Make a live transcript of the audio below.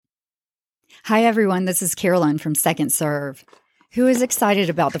Hi, everyone. This is Carolyn from Second Serve. Who is excited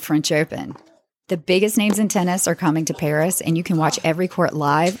about the French Open? The biggest names in tennis are coming to Paris, and you can watch every court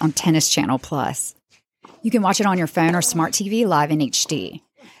live on Tennis Channel Plus. You can watch it on your phone or smart TV live in HD.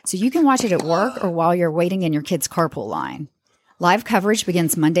 So you can watch it at work or while you're waiting in your kid's carpool line. Live coverage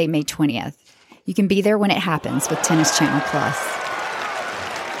begins Monday, May 20th. You can be there when it happens with Tennis Channel Plus.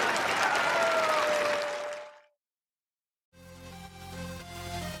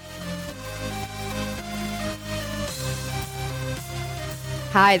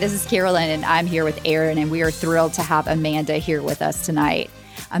 Hi, this is Carolyn, and I'm here with Aaron, and we are thrilled to have Amanda here with us tonight.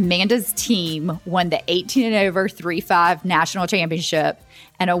 Amanda's team won the 18 and over 3-5 national championship,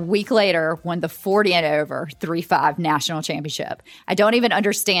 and a week later won the 40 and over 3-5 national championship. I don't even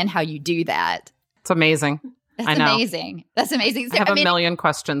understand how you do that. It's amazing. That's amazing. That's amazing. I have a million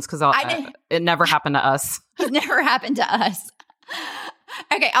questions because it never happened to us. It never happened to us.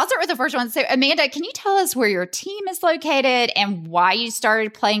 Okay, I'll start with the first one. So, Amanda, can you tell us where your team is located and why you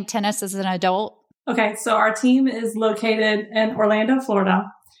started playing tennis as an adult? Okay, so our team is located in Orlando, Florida,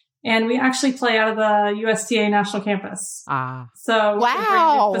 and we actually play out of the USTA National Campus. So,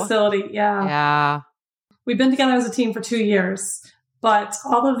 wow, facility, yeah. We've been together as a team for 2 years, but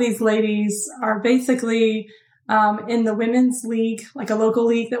all of these ladies are basically in the women's league, like a local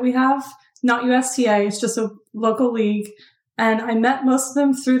league that we have. Not USTA, it's just a local league. And I met most of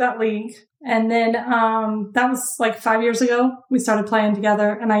them through that league. And then that was like 5 years ago. We started playing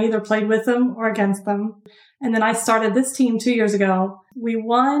together, and I either played with them or against them. And then I started this team 2 years ago. We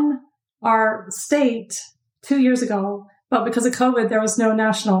won our state 2 years ago, but because of COVID, there was no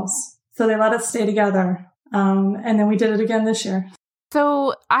nationals. So they let us stay together. And then we did it again this year.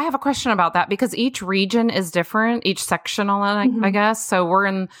 So I have a question about that because each region is different, each sectional, I guess. So we're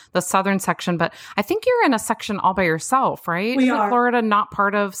in the southern section, but I think you're in a section all by yourself, right? We are. Florida not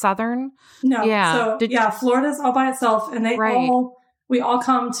part of southern? No. Yeah. Florida's all by itself, and we all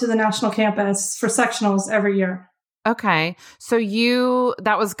come to the national campus for sectionals every year. Okay. So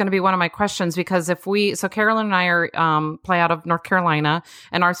that was going to be one of my questions because so Carolyn and I are, play out of North Carolina,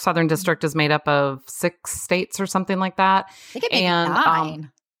 and our Southern District is made up of 6 states or something like that. I think it may be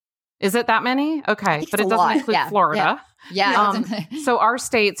 9. Is it that many? Okay. But it doesn't include Florida. Yeah. So our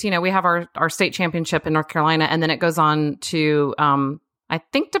states, we have our state championship in North Carolina, and then it goes on to, I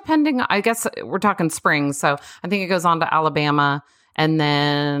think I guess we're talking spring. So I think it goes on to Alabama. And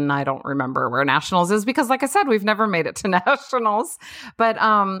then I don't remember where nationals is because, like I said, we've never made it to nationals. But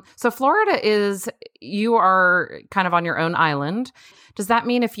so Florida you are kind of on your own island. Does that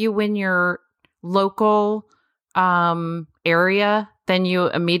mean if you win your local area, then you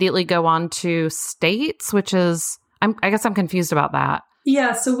immediately go on to states, which is, I guess I'm confused about that.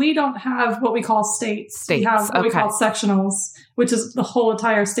 Yeah, so we don't have what we call states. We have what we call sectionals, which is the whole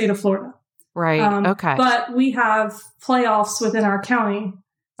entire state of Florida. Right. Okay. But we have playoffs within our county.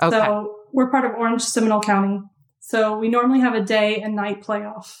 Okay. So we're part of Orange Seminole County. So we normally have a day and night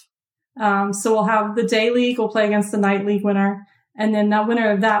playoff. So we'll have the day league, we'll play against the night league winner. And then the winner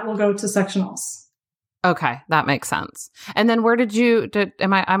of that will go to sectionals. Okay. That makes sense. And then where did you,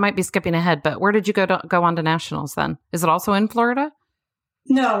 I might be skipping ahead, but where did you go on to nationals then? Is it also in Florida?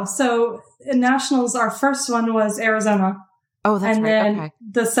 No. So in nationals, our first one was Arizona. Oh, that's right. And then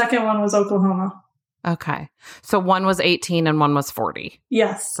the second one was Oklahoma. Okay. So one was 18 and one was 40.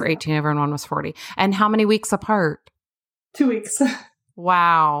 Yes. For 18 over and one was 40. And how many weeks apart? 2 weeks.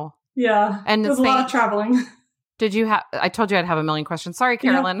 Wow. Yeah. And it was a lot of traveling. I told you I'd have a million questions. Sorry,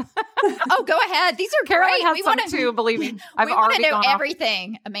 Carolyn. Yeah. Oh, go ahead. These are Carolyn great. Has some too, believe me. We want to know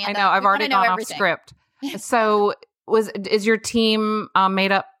everything, Amanda. I know. I've already gone off script. So is your team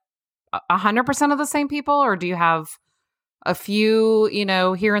made up 100% of the same people, or do you have a few,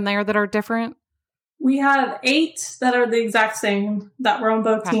 here and there that are different? We have 8 that are the exact same that were on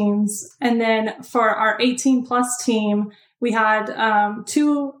both teams. And then for our 18 plus team, we had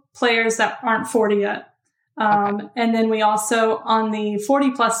 2 players that aren't 40 yet. And then we also, on the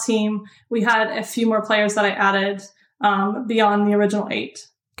 40 plus team, we had a few more players that I added beyond the original 8.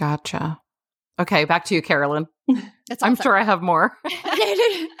 Gotcha. Okay, back to you, Carolyn. That's awesome. I'm sure I have more.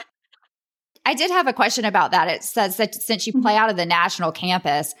 I did have a question about that. It says that since you play out of the national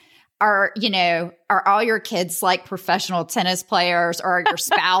campus, are all your kids like professional tennis players, or are your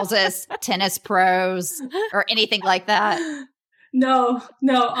spouses tennis pros or anything like that? No.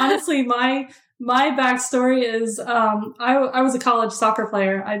 Honestly, my backstory is I was a college soccer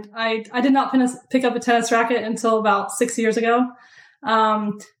player. I did not pick up a tennis racket until about 6 years ago.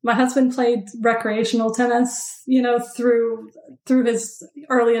 My husband played recreational tennis, through his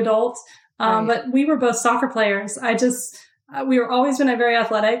early adult. Right. But we were both soccer players. we were always been very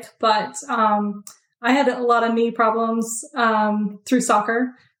athletic, but I had a lot of knee problems through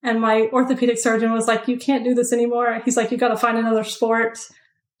soccer. And my orthopedic surgeon was like, you can't do this anymore. He's like, you got to find another sport.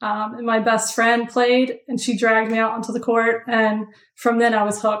 And my best friend played, and she dragged me out onto the court. And from then I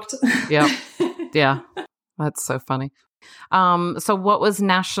was hooked. Yeah. Yeah. That's so funny. So what was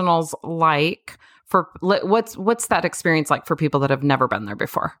nationals like what's that experience like for people that have never been there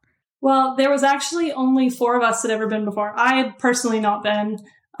before? Well, there was actually only 4 of us that had ever been before. I had personally not been.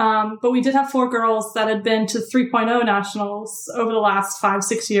 But we did have 4 girls that had been to 3.0 nationals over the last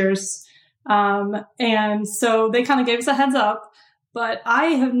 5-6 years. And so they kind of gave us a heads up, but I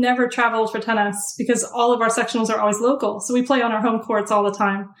have never traveled for tennis because all of our sectionals are always local. So we play on our home courts all the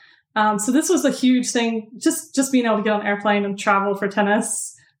time. So this was a huge thing. Just being able to get on an airplane and travel for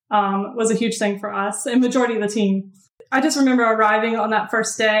tennis, was a huge thing for us and majority of the team. I just remember arriving on that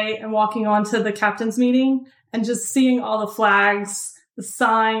first day and walking onto the captain's meeting and just seeing all the flags, the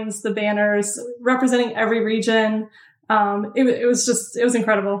signs, the banners representing every region. It was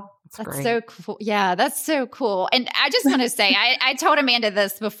incredible. That's so cool. Yeah, that's so cool. And I just want to say, I told Amanda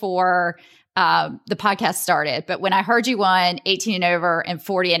this before the podcast started, but when I heard you won 18 and over and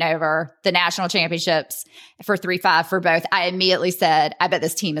 40 and over the national championships for 3-5 for both, I immediately said, I bet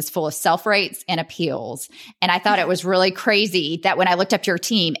this team is full of self-rates and appeals. And I thought it was really crazy that when I looked up your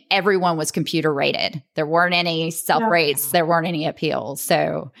team, everyone was computer rated. There weren't any self-rates. There weren't any appeals.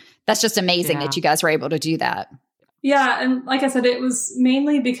 So that's just amazing that you guys were able to do that. Yeah. And like I said, it was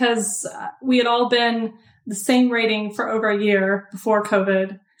mainly because we had all been the same rating for over a year before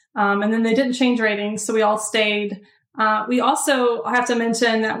COVID. And then they didn't change ratings, so we all stayed. We also, I have to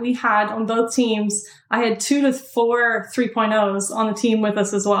mention that we had on both teams, I had 2 to 4 3.0s on the team with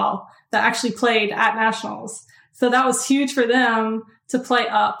us as well that actually played at nationals. So that was huge for them to play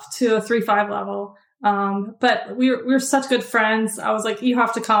up to a 3-5 level. But we were such good friends. I was like, you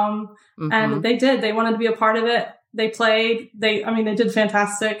have to come. Mm-hmm. And they did. They wanted to be a part of it. They played. They did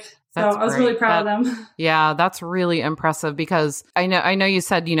fantastic. So I was really proud of them. Yeah, that's really impressive because I know you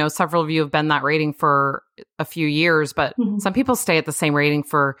said, several of you have been that rating for a few years, but some people stay at the same rating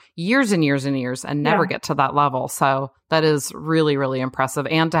for years and years and years and never get to that level. So that is really, really impressive.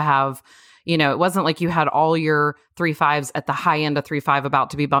 And to have, it wasn't like you had all your 3.5s at the high end of 3.5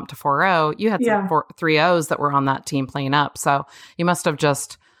 about to be bumped to 4.0. You had some 3.0s that were on that team playing up. So you must have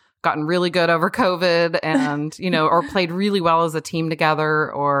just gotten really good over COVID and, or played really well as a team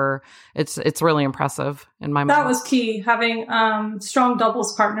together, or it's really impressive in my mind. That was key, having strong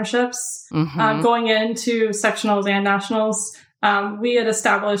doubles partnerships going into sectionals and nationals. We had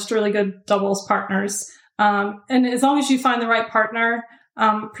established really good doubles partners. And as long as you find the right partner,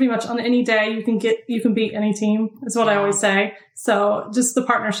 pretty much on any day you can beat any team is what I always say. So just the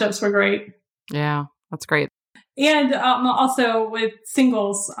partnerships were great. Yeah, that's great. And also with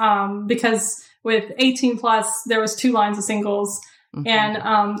singles, because with 18 plus, there was 2 lines of singles.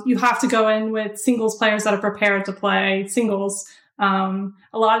 And you have to go in with singles players that are prepared to play singles. A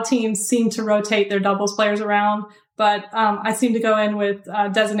lot of teams seem to rotate their doubles players around, but I seem to go in with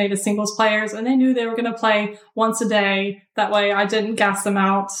designated singles players, and they knew they were going to play once a day. That way I didn't gas them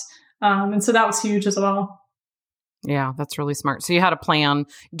out. And so that was huge as well. Yeah, that's really smart. So you had a plan.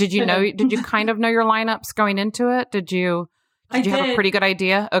 Did you kind of know your lineups going into it? Did you have a pretty good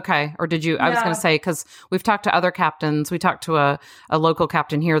idea? Okay. Or did you, I was going to say, because we've talked to other captains. We talked to a local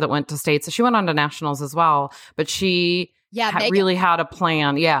captain here that went to states. So she went on to nationals as well, but she really had a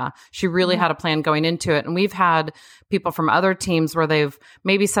plan. Yeah. She really had a plan going into it. And we've had people from other teams where they've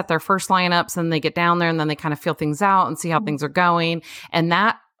maybe set their first lineups and they get down there and then they kind of feel things out and see how things are going. And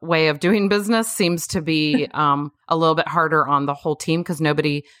that way of doing business seems to be a little bit harder on the whole team because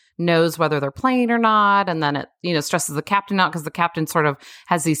nobody knows whether they're playing or not. And then it, stresses the captain out because the captain sort of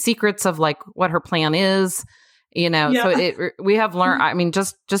has these secrets of like what her plan is, so we have learned,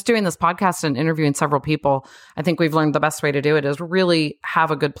 just doing this podcast and interviewing several people, I think we've learned the best way to do it is really have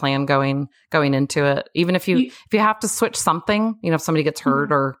a good plan going into it. Even if you have to switch something, if somebody gets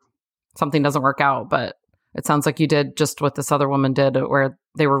hurt or something doesn't work out, but it sounds like you did just what this other woman did where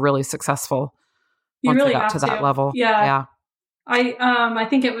they were really successcul once they got to that level. Yeah. I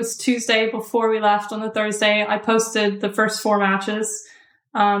think it was Tuesday before we left on the Thursday, I posted the first 4 matches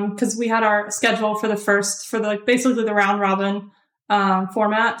because we had our schedule for basically the round robin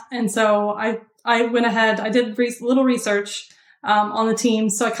format. And so I went ahead, I did little research on the team.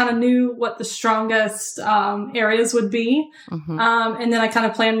 So I kind of knew what the strongest areas would be. And then I kind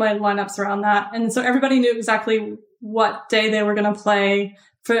of planned my lineups around that. And so everybody knew exactly what day they were going to play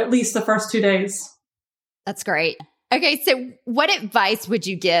for at least the first 2 days. That's great. Okay. So what advice would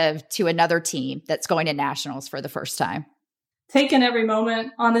you give to another team that's going to nationals for the first time? take in every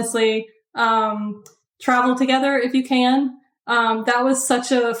moment, honestly. Travel together if you can. That was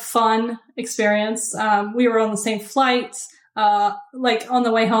such a fun experience. We were on the same flight, like on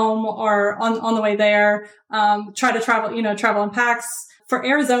the way home or on the way there. Try to travel in packs. For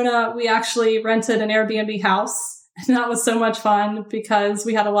Arizona, we actually rented an Airbnb house, and that was so much fun because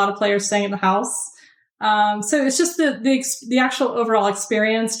we had a lot of players staying in the house. So it's just the actual overall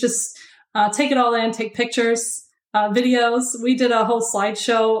experience. Just take it all in, take pictures, videos. We did a whole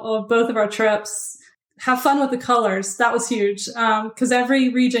slideshow of both of our trips. Have fun with the colors. That was huge because every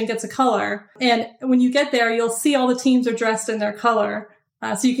region gets a color. And when you get there, you'll see all the teams are dressed in their color.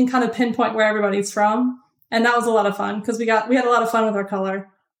 So you can kind of pinpoint where everybody's from. And that was a lot of fun because we had a lot of fun with our color.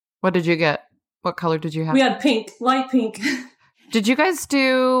 What did you get? What color did you have? We had pink, light pink. What did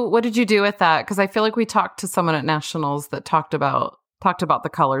you do with that? Because I feel like we talked to someone at Nationals that talked about the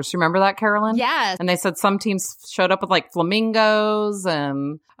colors. Remember that, Carolyn? Yes. And they said some teams showed up with like flamingos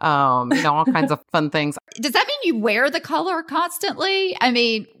and, all kinds of fun things. Does that mean you wear the color constantly? I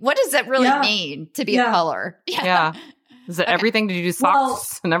mean, what does that really mean to be a color? Yeah. Is it everything? Did you do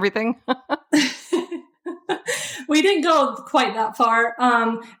socks and everything? We didn't go quite that far.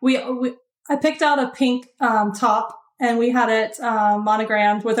 I picked out a pink top, and we had it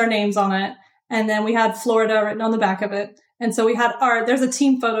monogrammed with our names on it. And then we had Florida written on the back of it. And so we had there's a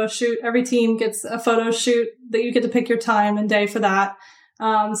team photo shoot. Every team gets a photo shoot that you get to pick your time and day for that.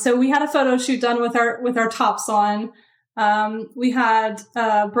 So we had a photo shoot done with our tops on. We had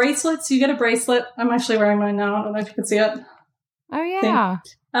bracelets. You get a bracelet. I'm actually wearing mine now. I don't know if you can see it. Oh yeah.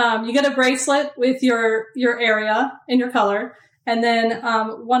 You get a bracelet with your area and your color. And then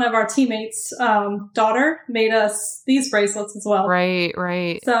one of our teammates' daughter made us these bracelets as well.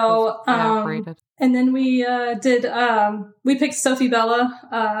 Right. So, and then we we picked Sophie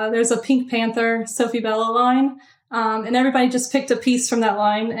Bella. There's a Pink Panther Sophie Bella line. And everybody just picked a piece from that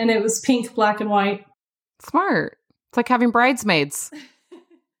line, and it was pink, black, and white. Smart. It's like having bridesmaids.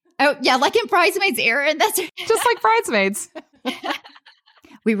 Oh, yeah, like in Bridesmaids, Erin. That's just like Bridesmaids.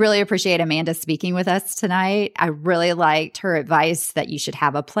 We really appreciate Amanda speaking with us tonight. I really liked her advice that you should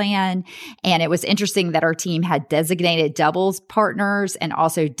have a plan. And it was interesting that our team had designated doubles partners and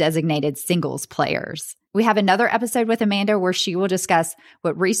also designated singles players. We have another episode with Amanda where she will discuss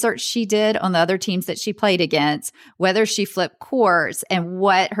what research she did on the other teams that she played against, whether she flipped courts, and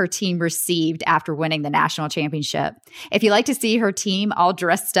what her team received after winning the national championship. If you'd like to see her team all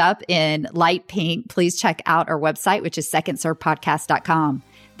dressed up in light pink, please check out our website, which is secondservepodcast.com.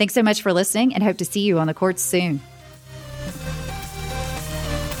 Thanks so much for listening, and hope to see you on the courts soon.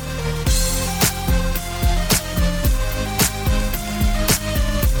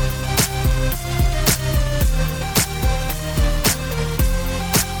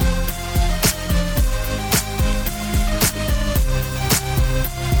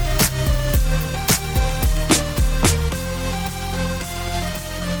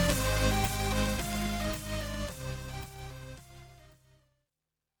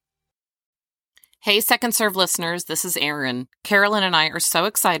 Hey, Second Serve listeners, this is Erin. Carolyn and I are so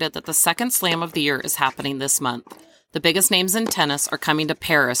excited that the second slam of the year is happening this month. The biggest names in tennis are coming to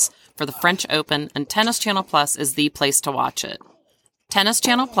Paris for the French Open, and Tennis Channel Plus is the place to watch it. Tennis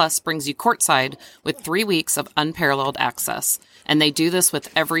Channel Plus brings you courtside with 3 weeks of unparalleled access, and they do this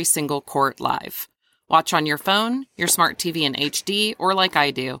with every single court live. Watch on your phone, your smart TV in HD, or like I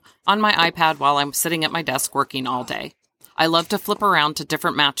do, on my iPad while I'm sitting at my desk working all day. I love to flip around to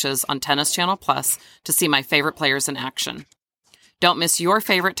different matches on Tennis Channel Plus to see my favorite players in action. Don't miss your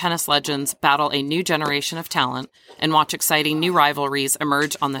favorite tennis legends battle a new generation of talent and watch exciting new rivalries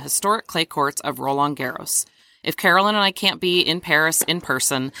emerge on the historic clay courts of Roland Garros. If Carolyn and I can't be in Paris in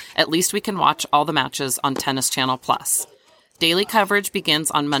person, at least we can watch all the matches on Tennis Channel Plus. Daily coverage begins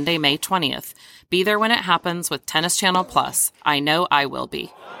on Monday, May 20th. Be there when it happens with Tennis Channel Plus. I know I will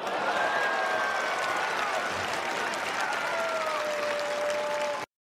be.